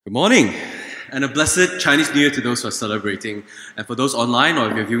Good morning, and a blessed Chinese New Year to those who are celebrating. And for those online, or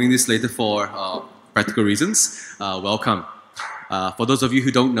if you're viewing this later for practical reasons, welcome. For those of you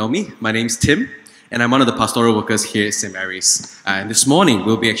who don't know me, my name's Tim, and I'm one of the pastoral workers here at St. Mary's. And this morning,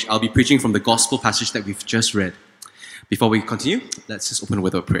 I'll be preaching from the gospel passage that we've just read. Before we continue, let's just open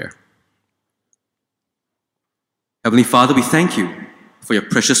with a prayer. Heavenly Father, we thank you for your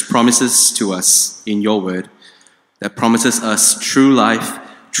precious promises to us in your word that promises us true life,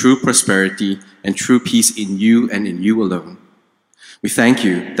 true prosperity, and true peace in you and in you alone. We thank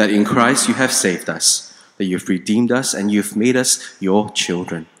you that in Christ you have saved us, that you've redeemed us, and you've made us your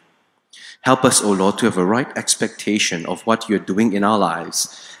children. Help us, O Lord, to have a right expectation of what you're doing in our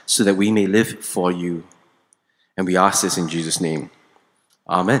lives so that we may live for you. And we ask this in Jesus' name.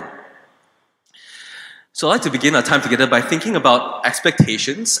 Amen. So I'd like to begin our time together by thinking about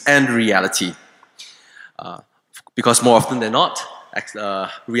expectations and reality. Because more often than not,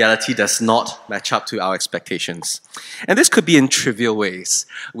 reality does not match up to our expectations. And this could be in trivial ways,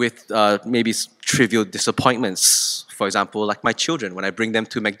 with maybe trivial disappointments. For example, like my children, when I bring them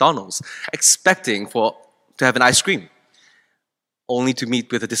to McDonald's, expecting to have an ice cream, only to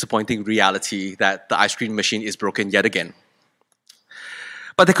meet with a disappointing reality that the ice cream machine is broken yet again.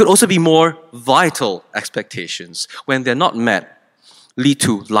 But there could also be more vital expectations. When they're not met, lead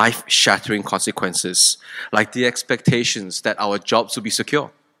to life-shattering consequences, like the expectations that our jobs will be secure,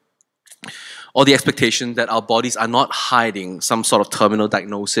 or the expectation that our bodies are not hiding some sort of terminal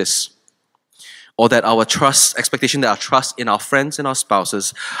diagnosis, or that our expectation that our trust in our friends and our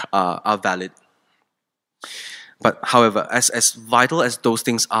spouses are valid. But however, as vital as those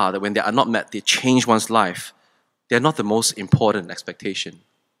things are, that when they are not met, they change one's life, they're not the most important expectation.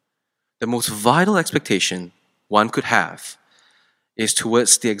 The most vital expectation one could have is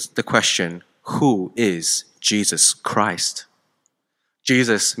towards the question, who is Jesus Christ?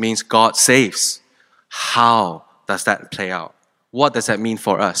 Jesus means God saves. How does that play out? What does that mean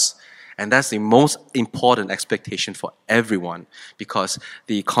for us? And that's the most important expectation for everyone, because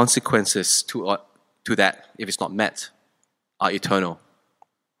the consequences to that, if it's not met, are eternal.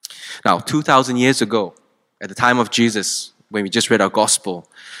 Now, 2,000 years ago, at the time of Jesus, when we just read our gospel,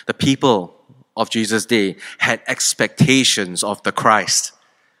 the people of Jesus' day had expectations of the Christ,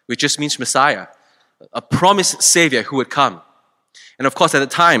 which just means Messiah, a promised Savior who would come. And of course, at the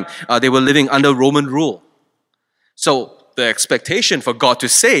time, they were living under Roman rule. So the expectation for God to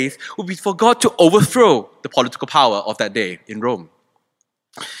save would be for God to overthrow the political power of that day in Rome.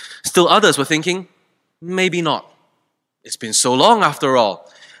 Still others were thinking, maybe not. It's been so long after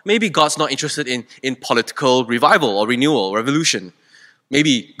all. Maybe God's not interested in political revival or renewal or revolution.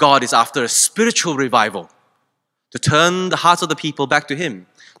 Maybe God is after a spiritual revival, to turn the hearts of the people back to Him,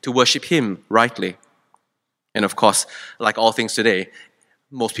 to worship Him rightly. And of course, like all things today,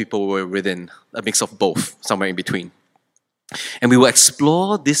 most people were within a mix of both, somewhere in between. And we will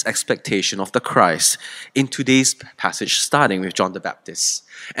explore this expectation of the Christ in today's passage, starting with John the Baptist.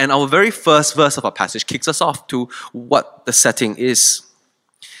 And our very first verse of our passage kicks us off to what the setting is.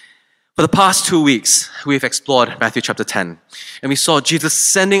 For the past 2 weeks, we've explored Matthew chapter 10, and we saw Jesus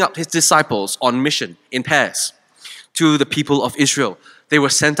sending up His disciples on mission in pairs to the people of Israel. They were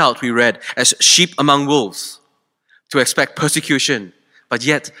sent out, we read, as sheep among wolves to expect persecution, but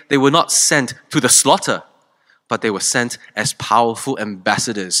yet they were not sent to the slaughter, but they were sent as powerful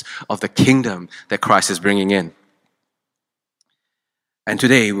ambassadors of the kingdom that Christ is bringing in. And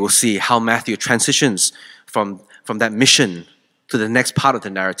today we'll see how Matthew transitions from that mission to the next part of the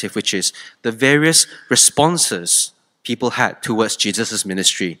narrative, which is the various responses people had towards Jesus'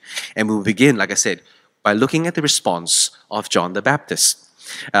 ministry. And we'll begin, like I said, by looking at the response of John the Baptist.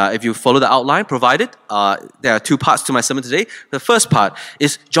 If you follow the outline provided, there are two parts to my sermon today. The first part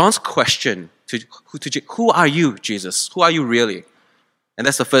is John's question who are you, Jesus? Who are you really? And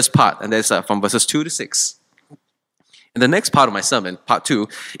that's the first part, and that's from verses 2 to 6. And the next part of my sermon, part 2,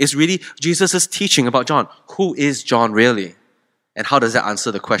 is really Jesus' teaching about John. Who is John really? And how does that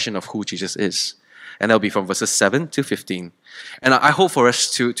answer the question of who Jesus is? And that'll be from verses 7 to 15. And I hope for us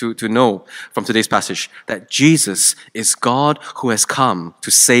to know from today's passage that Jesus is God who has come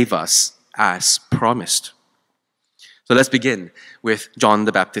to save us as promised. So let's begin with John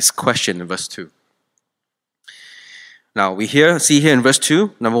the Baptist's question in verse 2. Now we see here in verse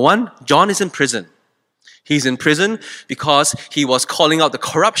 2, number 1, John is in prison. He's in prison because he was calling out the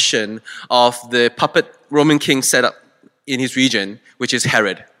corruption of the puppet Roman king set up in his region, which is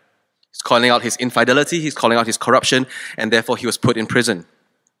Herod. He's calling out his infidelity, he's calling out his corruption, and therefore he was put in prison.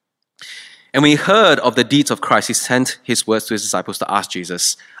 And when he heard of the deeds of Christ, he sent his words to his disciples to ask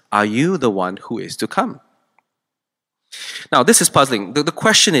Jesus, "Are you the one who is to come?" Now, this is puzzling. The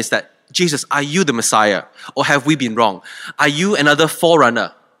question is that, Jesus, are you the Messiah? Or have we been wrong? Are you another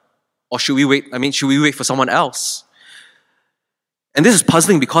forerunner? Or should we wait for someone else? And this is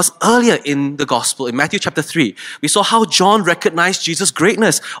puzzling because earlier in the Gospel, in Matthew chapter 3, we saw how John recognized Jesus'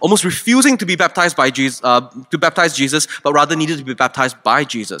 greatness, almost refusing to be baptized by Jesus, to baptize Jesus, but rather needed to be baptized by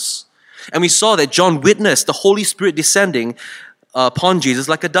Jesus. And we saw that John witnessed the Holy Spirit descending upon Jesus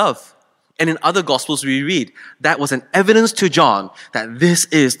like a dove. And in other Gospels we read that was an evidence to John that this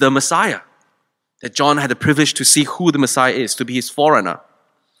is the Messiah. That John had the privilege to see who the Messiah is, to be his forerunner.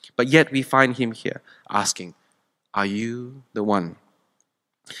 But yet we find him here asking, are you the one?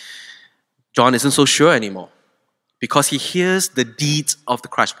 John isn't so sure anymore because he hears the deeds of the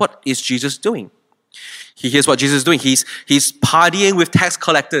Christ. What is Jesus doing? He hears what Jesus is doing. He's partying with tax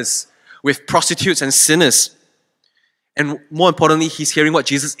collectors, with prostitutes and sinners. And more importantly, he's hearing what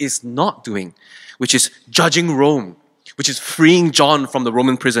Jesus is not doing, which is judging Rome, which is freeing John from the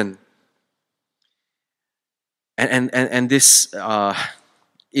Roman prison. And this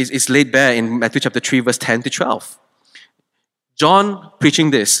is laid bare in Matthew chapter 3, verse 10 to 12. John, preaching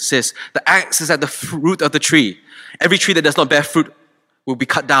this, says, the axe is at the root of the tree. Every tree that does not bear fruit will be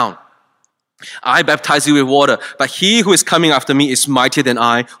cut down. I baptize you with water, but he who is coming after me is mightier than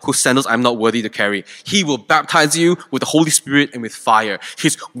I, whose sandals I am not worthy to carry. He will baptize you with the Holy Spirit and with fire.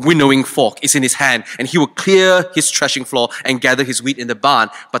 His winnowing fork is in his hand, and he will clear his threshing floor and gather his wheat in the barn,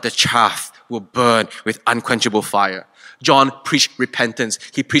 but the chaff will burn with unquenchable fire. John preached repentance.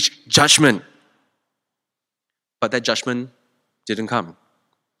 He preached judgment. But that judgment didn't come.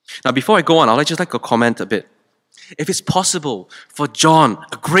 Now, before I go on, I'd just like to comment a bit. If it's possible for John,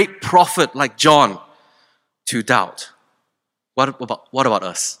 a great prophet like John, to doubt, what about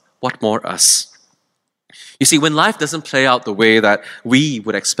us? What more us? You see, when life doesn't play out the way that we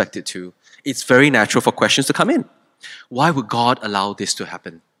would expect it to, it's very natural for questions to come in. Why would God allow this to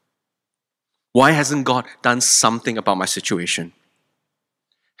happen? Why hasn't God done something about my situation?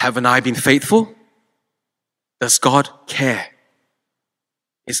 Haven't I been faithful? Does God care?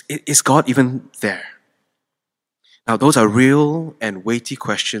 Is God even there? Now, those are real and weighty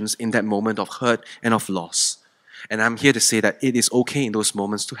questions in that moment of hurt and of loss. And I'm here to say that it is okay in those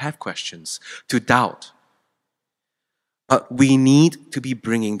moments to have questions, to doubt. But we need to be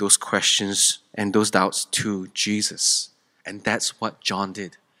bringing those questions and those doubts to Jesus. And that's what John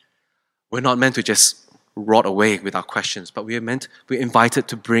did. We're not meant to just rot away with our questions, but we're invited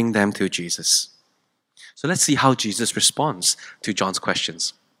to bring them to Jesus. So let's see how Jesus responds to John's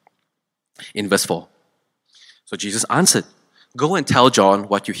questions. In verse 4. So Jesus answered, "Go and tell John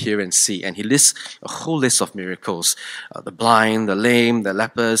what you hear and see." And he lists a whole list of miracles. The blind, the lame, the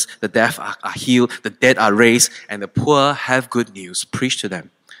lepers, the deaf are healed, the dead are raised, and the poor have good news preached to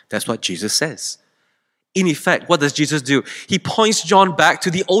them. That's what Jesus says. In effect, what does Jesus do? He points John back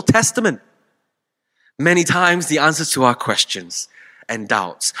to the Old Testament. Many times the answers to our questions and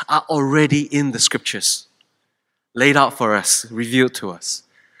doubts are already in the scriptures, laid out for us, revealed to us.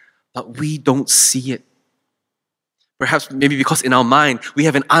 But we don't see it. Perhaps maybe because in our mind, we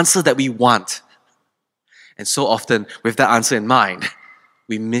have an answer that we want. And so often, with that answer in mind,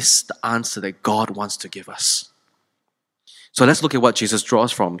 we miss the answer that God wants to give us. So let's look at what Jesus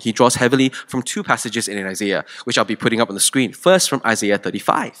draws from. He draws heavily from two passages in Isaiah, which I'll be putting up on the screen. First, from Isaiah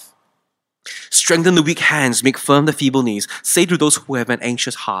 35. "Strengthen the weak hands, make firm the feeble knees. Say to those who have an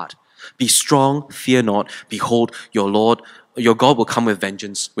anxious heart, be strong, fear not. Behold, your God will come with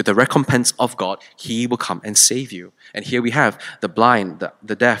vengeance. With the recompense of God, He will come and save you." And here we have the blind,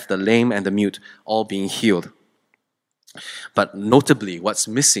 the deaf, the lame, and the mute all being healed. But notably, what's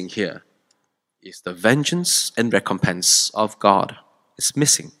missing here is the vengeance and recompense of God. It's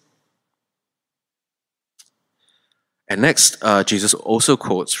missing. And next, Jesus also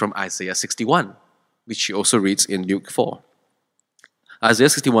quotes from Isaiah 61, which he also reads in Luke 4. Isaiah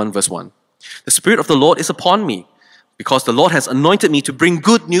 61 verse 1. "The Spirit of the Lord is upon me, because the Lord has anointed me to bring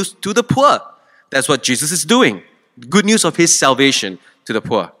good news to the poor." That's what Jesus is doing. Good news of His salvation to the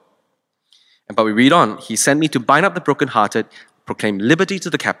poor. But we read on, "He sent me to bind up the brokenhearted, proclaim liberty to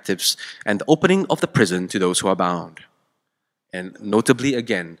the captives, and the opening of the prison to those who are bound." And notably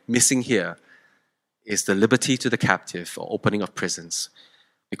again, missing here is the liberty to the captive or opening of prisons,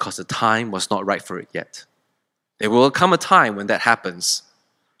 because the time was not right for it yet. There will come a time when that happens,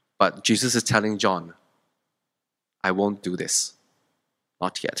 but Jesus is telling John, I won't do this.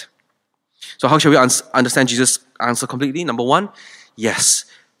 Not yet. So how shall we understand Jesus' answer completely? Number one, yes,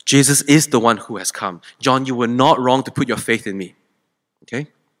 Jesus is the one who has come. John, you were not wrong to put your faith in me.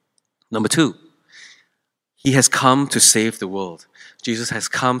 Okay? Number two, He has come to save the world. Jesus has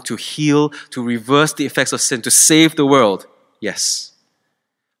come to heal, to reverse the effects of sin, to save the world. Yes.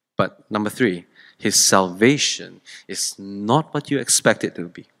 But number 3, his salvation is not what you expect it to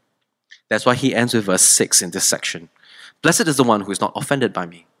be. That's why he ends with verse 6 in this section. Blessed is the one who is not offended by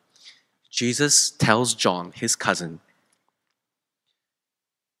me. Jesus tells John, his cousin,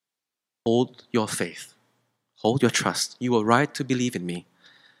 hold your faith, hold your trust. You are right to believe in me.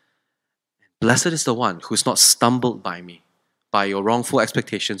 Blessed is the one who is not stumbled by me, by your wrongful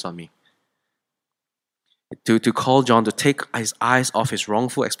expectations on me. To call John to take his eyes off his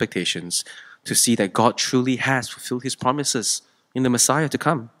wrongful expectations, to see that God truly has fulfilled his promises in the Messiah to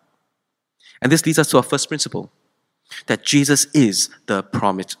come. And this leads us to our first principle, that Jesus is the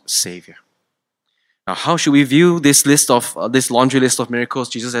promised Savior. Now, how should we view this laundry list of miracles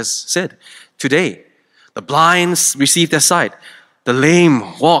Jesus has said? Today, the blind receive their sight, the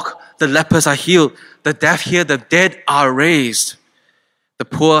lame walk, the lepers are healed, the deaf hear, the dead are raised, the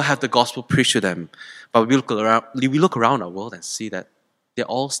poor have the gospel preached to them. But we look around our world and see that they're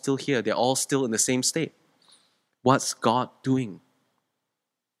all still here, they're all still in the same state. What's God doing?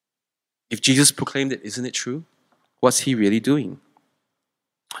 If Jesus proclaimed it, isn't it true? What's he really doing?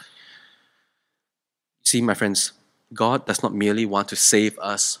 See, my friends, God does not merely want to save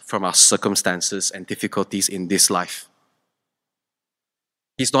us from our circumstances and difficulties in this life.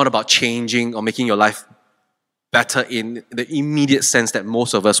 He's not about changing or making your life better in the immediate sense that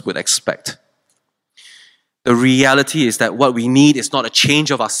most of us would expect. The reality is that what we need is not a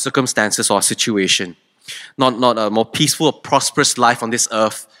change of our circumstances or our situation, not a more peaceful or prosperous life on this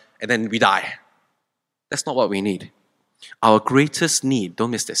earth and then we die. That's not what we need. Our greatest need,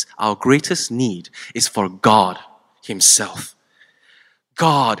 don't miss this, our greatest need is for God himself.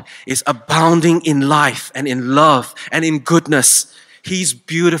 God is abounding in life and in love and in goodness. He's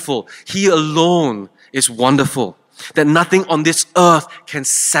beautiful. He alone is wonderful. That nothing on this earth can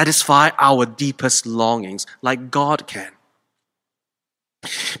satisfy our deepest longings like God can.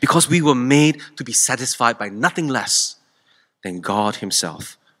 Because we were made to be satisfied by nothing less than God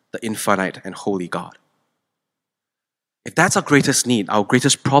himself, the infinite and holy God. If that's our greatest need, our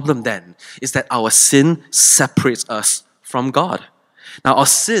greatest problem then is that our sin separates us from God. Now, our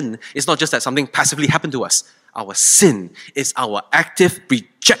sin is not just that something passively happened to us. Our sin is our active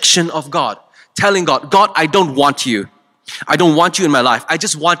rejection of God. Telling God, God, I don't want you. I don't want you in my life. I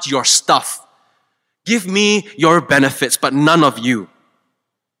just want your stuff. Give me your benefits, but none of you.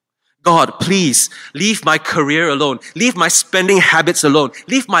 God, please, leave my career alone. Leave my spending habits alone.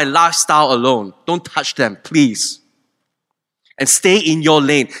 Leave my lifestyle alone. Don't touch them, please. And stay in your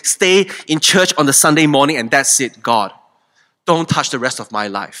lane. Stay in church on the Sunday morning and that's it, God. Don't touch the rest of my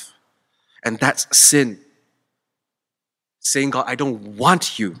life. And that's sin. Saying, God, I don't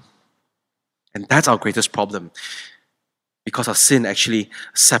want you. And that's our greatest problem. Because our sin actually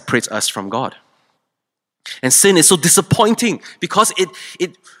separates us from God. And sin is so disappointing because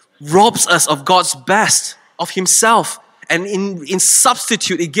it robs us of God's best, of himself. And in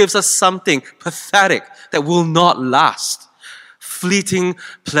substitute, it gives us something pathetic that will not last. Fleeting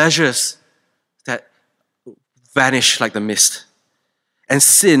pleasures that vanish like the mist. And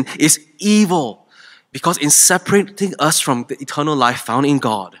sin is evil because in separating us from the eternal life found in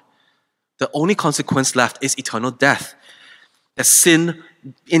God, the only consequence left is eternal death. That sin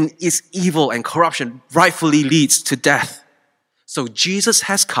is evil and corruption rightfully leads to death. So Jesus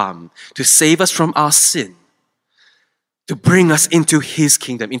has come to save us from our sin, to bring us into his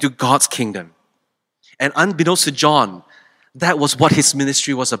kingdom, into God's kingdom. And unbeknownst to John, that was what his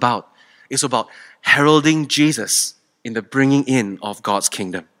ministry was about. It's about heralding Jesus in the bringing in of God's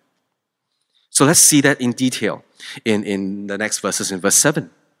kingdom. So let's see that in detail in the next verses, in verse 7.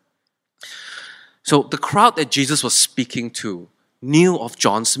 So the crowd that Jesus was speaking to knew of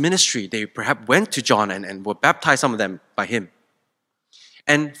John's ministry. They perhaps went to John and were baptized, some of them, by him.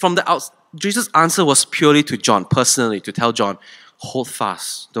 And from the outside, Jesus' answer was purely to John, personally, to tell John, hold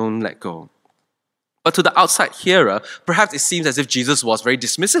fast, don't let go. But to the outside hearer, perhaps it seems as if Jesus was very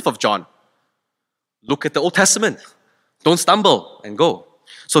dismissive of John. Look at the Old Testament. Don't stumble and go.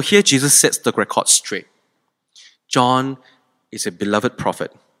 So here Jesus sets the record straight. John is a beloved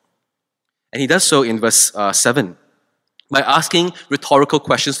prophet. And he does so in verse 7 by asking rhetorical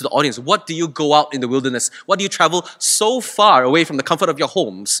questions to the audience. What do you go out in the wilderness? What do you travel so far away from the comfort of your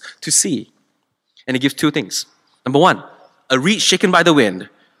homes to see? And he gives two things. Number one, a reed shaken by the wind,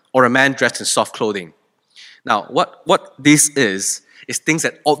 or a man dressed in soft clothing. Now, what this is things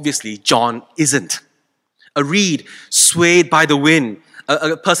that obviously John isn't. A reed swayed by the wind,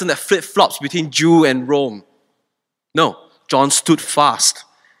 a person that flip-flops between Jew and Rome. No, John stood fast.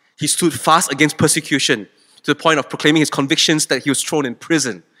 He stood fast against persecution. to the point of proclaiming his convictions that he was thrown in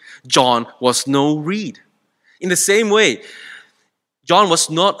prison. John was no reed. In the same way, John was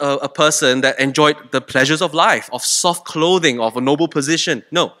not a person that enjoyed the pleasures of life, of soft clothing, of a noble position.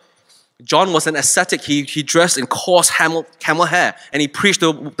 No. John was an ascetic. He dressed in coarse camel hair, and he preached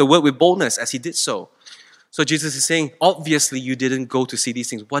the word with boldness as he did so. So Jesus is saying, obviously you didn't go to see these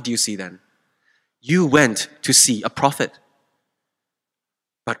things. What do you see then? You went to see a prophet.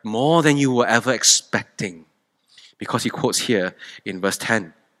 But more than you were ever expecting. Because he quotes here in verse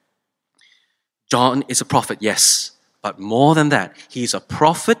 10. John is a prophet, yes. But more than that, he is a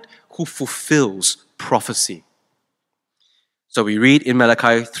prophet who fulfills prophecy. So we read in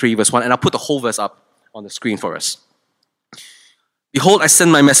Malachi 3 verse 1, and I'll put the whole verse up on the screen for us. Behold, I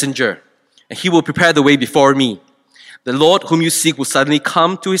send my messenger, and he will prepare the way before me. The Lord whom you seek will suddenly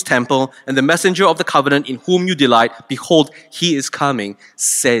come to his temple, and the messenger of the covenant in whom you delight, behold, he is coming,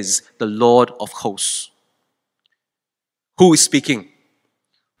 says the Lord of hosts. Who is speaking?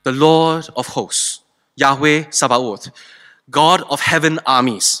 The Lord of hosts, Yahweh Sabaoth, God of heaven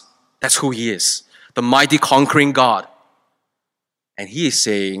armies. That's who he is, the mighty conquering God. And he is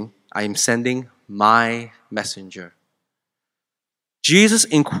saying, I am sending my messenger. Jesus,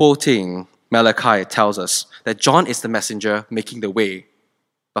 in quoting Malachi, tells us that John is the messenger making the way.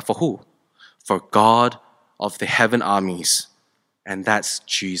 But for who? For God of the heaven armies. And that's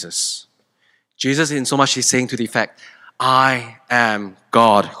Jesus. Jesus, in so much, he's saying to the effect, I am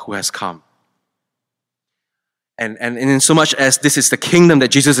God who has come. And in so much as this is the kingdom that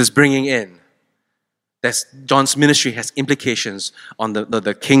Jesus is bringing in, John's ministry has implications on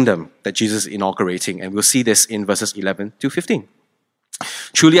the kingdom that Jesus is inaugurating. And we'll see this in verses 11 to 15.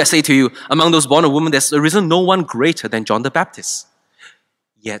 Truly I say to you, among those born of woman, there's arisen no one greater than John the Baptist.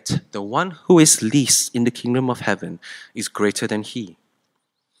 Yet the one who is least in the kingdom of heaven is greater than he.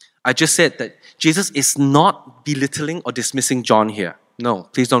 I just said that Jesus is not belittling or dismissing John here. No,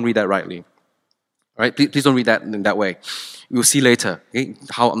 please don't read that rightly. All right? Please don't read that in that way. We'll see later, okay,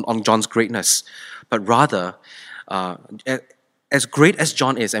 how on John's greatness. But rather, as great as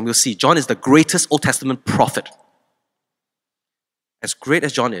John is, and we'll see, John is the greatest Old Testament prophet. As great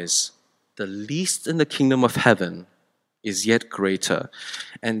as John is, the least in the kingdom of heaven is yet greater.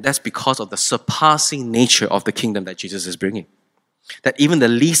 And that's because of the surpassing nature of the kingdom that Jesus is bringing. That even the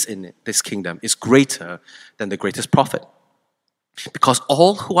least in this kingdom is greater than the greatest prophet. Because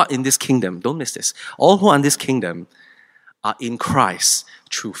all who are in this kingdom, don't miss this, all who are in this kingdom are in Christ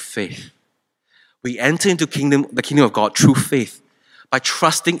through faith. We enter into the kingdom of God through faith, by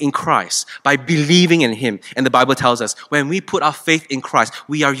trusting in Christ, by believing in him. And the Bible tells us, when we put our faith in Christ,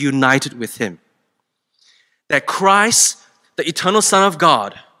 we are united with him. That Christ, the eternal Son of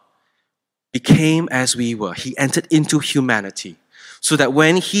God, became as we were. He entered into humanity, so that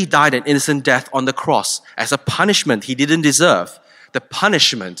when he died an innocent death on the cross, as a punishment he didn't deserve, the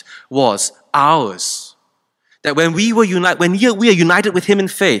punishment was ours. That when we are united with him in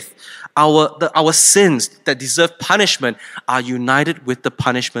faith, our sins that deserve punishment are united with the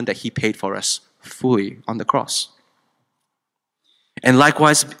punishment that he paid for us fully on the cross. And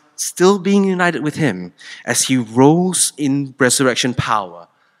likewise, still being united with him, as he rose in resurrection power,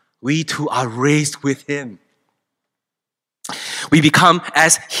 we too are raised with him. We become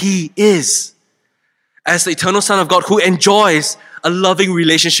as he is, as the eternal Son of God who enjoys a loving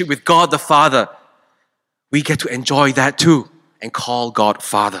relationship with God the Father. We get to enjoy that too and call God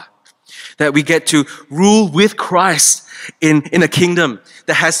Father. That we get to rule with Christ in a kingdom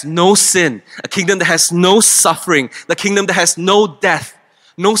that has no sin, a kingdom that has no suffering, the kingdom that has no death,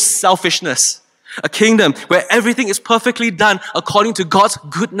 no selfishness, a kingdom where everything is perfectly done according to God's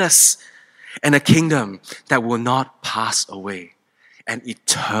goodness, and a kingdom that will not pass away, an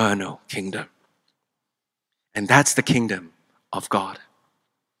eternal kingdom. And that's the kingdom of God.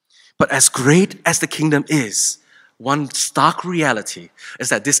 But as great as the kingdom is, one stark reality is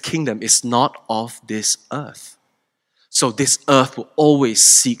that this kingdom is not of this earth. So this earth will always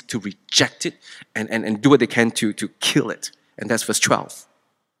seek to reject it and do what they can to kill it. And that's verse 12.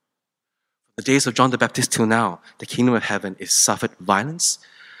 The days of John the Baptist till now, the kingdom of heaven is suffered violence,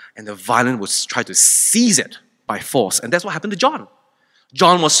 and the violent will try to seize it by force. And that's what happened to John.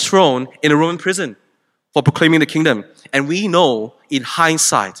 John was thrown in a Roman prison for proclaiming the kingdom. And we know in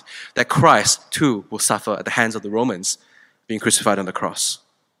hindsight that Christ too will suffer at the hands of the Romans, being crucified on the cross.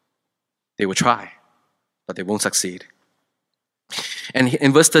 They will try, but they won't succeed. And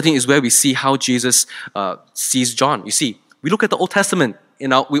in verse 13 is where we see how Jesus sees John. You see, we look at the Old Testament,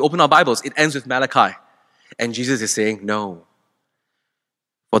 we open our Bibles, it ends with Malachi. And Jesus is saying, no.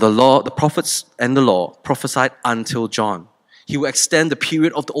 For the law, the prophets and the law prophesied until John. He will extend the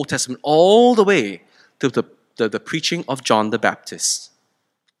period of the Old Testament all the way to the preaching of John the Baptist.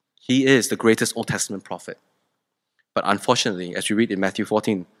 He is the greatest Old Testament prophet. But unfortunately, as we read in Matthew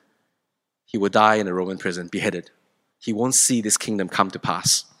 14, he will die in a Roman prison, beheaded. He won't see this kingdom come to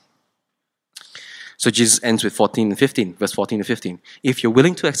pass. So Jesus ends with 14 and 15, verse 14 and 15. If you're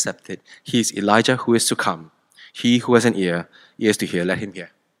willing to accept it, he is Elijah who is to come. He who has an ears to hear, let him hear.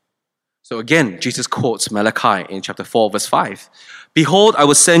 So again, Jesus quotes Malachi in chapter 4, verse 5. Behold, I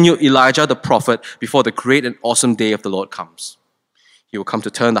will send you Elijah the prophet before the great and awesome day of the Lord comes. He will come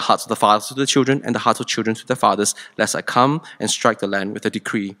to turn the hearts of the fathers to the children and the hearts of children to their fathers, lest I come and strike the land with a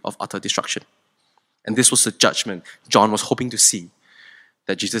decree of utter destruction. And this was the judgment John was hoping to see,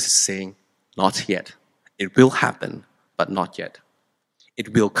 that Jesus is saying, not yet. It will happen, but not yet.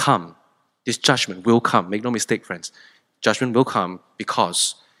 It will come. This judgment will come. Make no mistake, friends. Judgment will come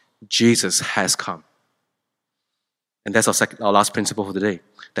because Jesus has come. And that's our last principle for today,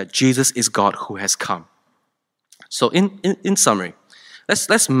 that Jesus is God who has come. So in summary,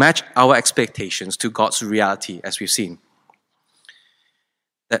 let's match our expectations to God's reality, as we've seen.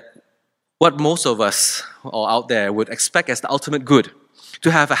 That what most of us or out there would expect as the ultimate good,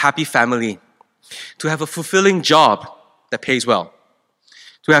 to have a happy family, to have a fulfilling job that pays well,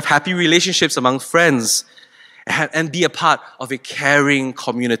 to have happy relationships among friends, and be a part of a caring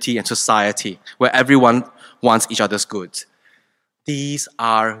community and society where everyone wants each other's good. These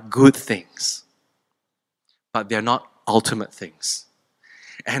are good things, but they're not ultimate things.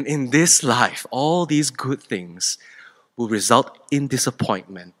 And in this life, all these good things will result in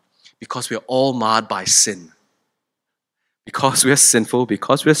disappointment because we're all marred by sin. Because we're sinful,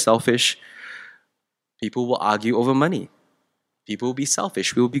 because we're selfish, people will argue over money. People will be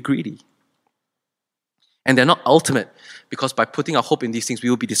selfish, we will be greedy. And they're not ultimate because by putting our hope in these things, we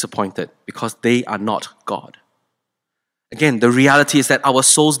will be disappointed because they are not God. Again, the reality is that our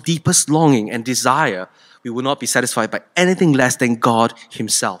soul's deepest longing and desire, we will not be satisfied by anything less than God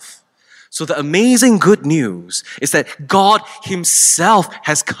Himself. So the amazing good news is that God Himself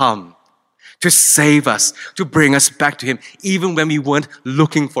has come to save us, to bring us back to Him, even when we weren't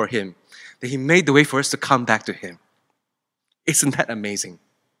looking for Him. That He made the way for us to come back to Him. Isn't that amazing?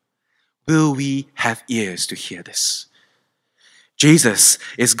 Will we have ears to hear this? Jesus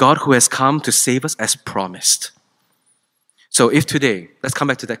is God who has come to save us as promised. So if today, let's come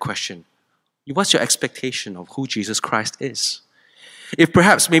back to that question. What's your expectation of who Jesus Christ is? If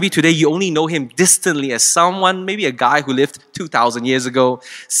perhaps maybe today you only know Him distantly as someone, maybe a guy who lived 2,000 years ago,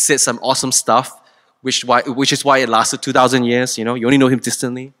 said some awesome stuff, which is why it lasted 2,000 years, you only know Him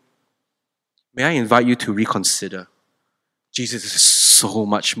distantly. May I invite you to reconsider. Jesus is so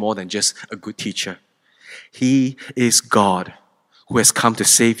much more than just a good teacher. He is God who has come to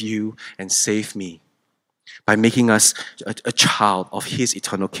save you and save me by making us a child of His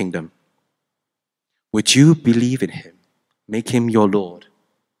eternal kingdom. Would you believe in Him, make Him your Lord,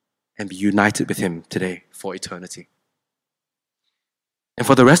 and be united with Him today for eternity? And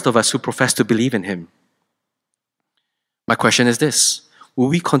for the rest of us who profess to believe in Him, my question is this: will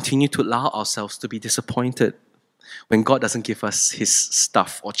we continue to allow ourselves to be disappointed when God doesn't give us His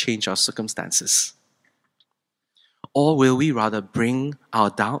stuff or change our circumstances? Or will we rather bring our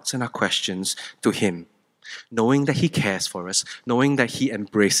doubts and our questions to Him, knowing that He cares for us, knowing that He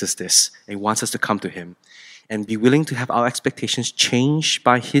embraces this and wants us to come to Him, and be willing to have our expectations changed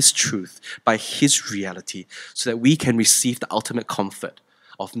by His truth, by His reality, so that we can receive the ultimate comfort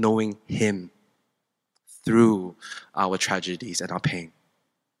of knowing Him through our tragedies and our pain?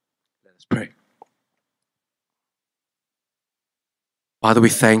 Let us pray. Father, we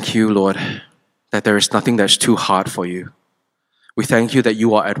thank You, Lord, that there is nothing that's too hard for You. We thank You that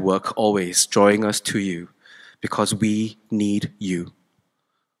You are at work always, drawing us to You, because we need You.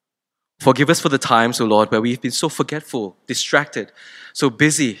 Forgive us for the times, O Lord, where we've been so forgetful, distracted, so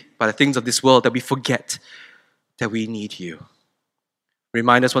busy by the things of this world that we forget that we need You.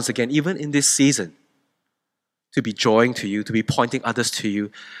 Remind us once again, even in this season, to be drawing to You, to be pointing others to You,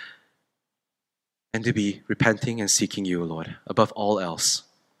 and to be repenting and seeking You, Lord, above all else.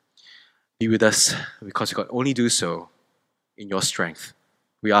 Be with us because You can only do so in Your strength.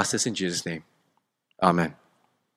 We ask this in Jesus' name. Amen.